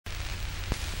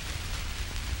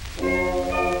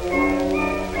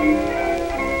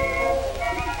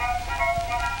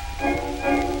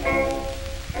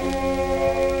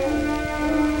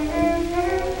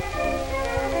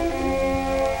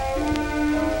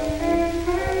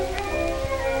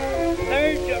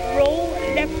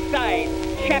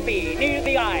chappie near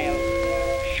the aisle.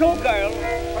 Showgirl,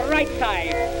 right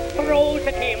side, throws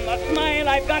at him a smile.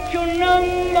 I've got your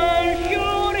number,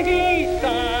 sure he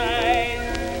sighs.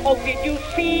 Oh, did you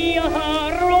see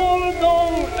her roll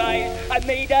those eyes? I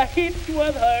made a hit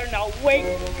with her, now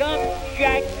wake up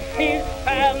Jack, his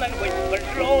pal, and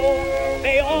whispers low.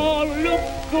 They all look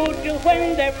good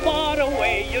when they're far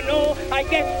away, you know. I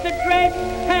guess the dress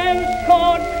has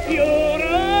caught your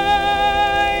eye.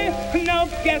 Now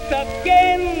guess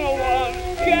again was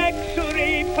Jack's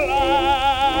reply.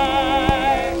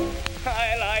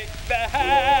 I like the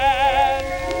hat,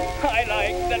 I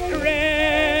like the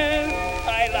dress,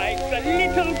 I like the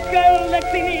little girl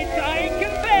that's in it, I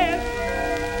confess.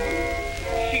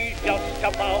 She's just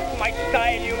about my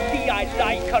style, you see. I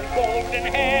like her golden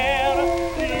hair,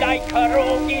 like her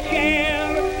roguish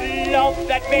air. Love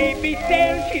that baby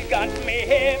stare. She's got me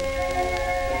hip,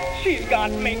 she's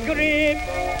got me grip,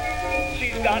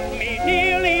 she's got me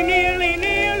nearly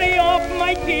off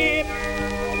my tip.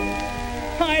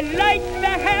 I like the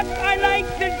hat, I like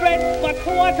the dress, but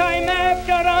what I'm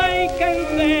after, I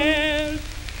confess,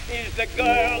 is the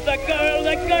girl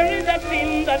that's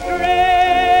in the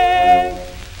dress.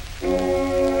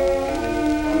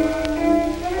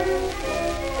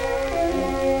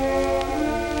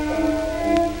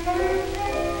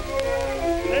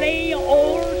 Play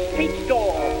old stage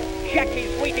door, Jack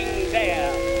is waiting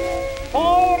there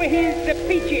for his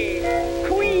peachy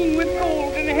queen with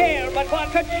golden hair. But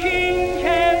what a change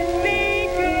has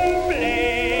taken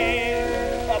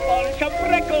place! A bunch of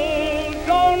freckles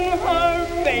on her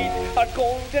face, her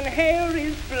golden hair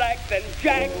is black. Then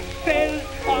Jack says,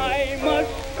 I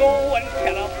must go and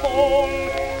telephone.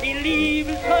 He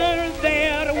leaves her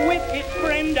there with his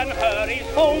friend, and her is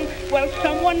home. Well,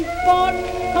 someone bought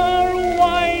her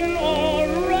wine, all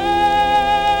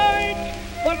right,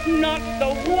 but not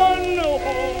the one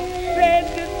who said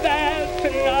that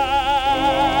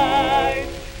tonight.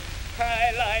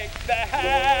 I like the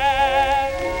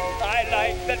hat, I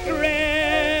like the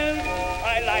dress,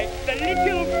 I like the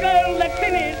little girl that's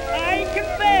in it, I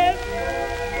confess.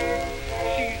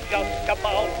 She's just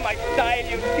about my style,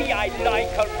 you see. I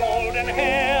like her golden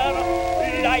hair,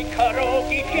 like her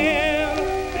roguish air.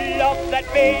 Love that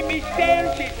baby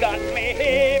stare. She's got me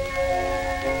hip,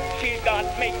 she's got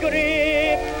me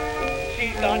grip,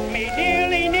 she's got me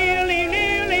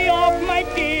nearly off my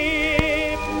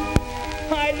tip.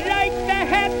 I like the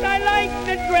hat, I like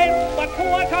the dress, but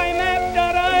what I'm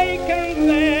after, I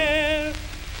confess,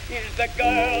 is the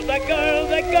girlie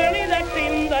that's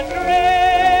in the dress.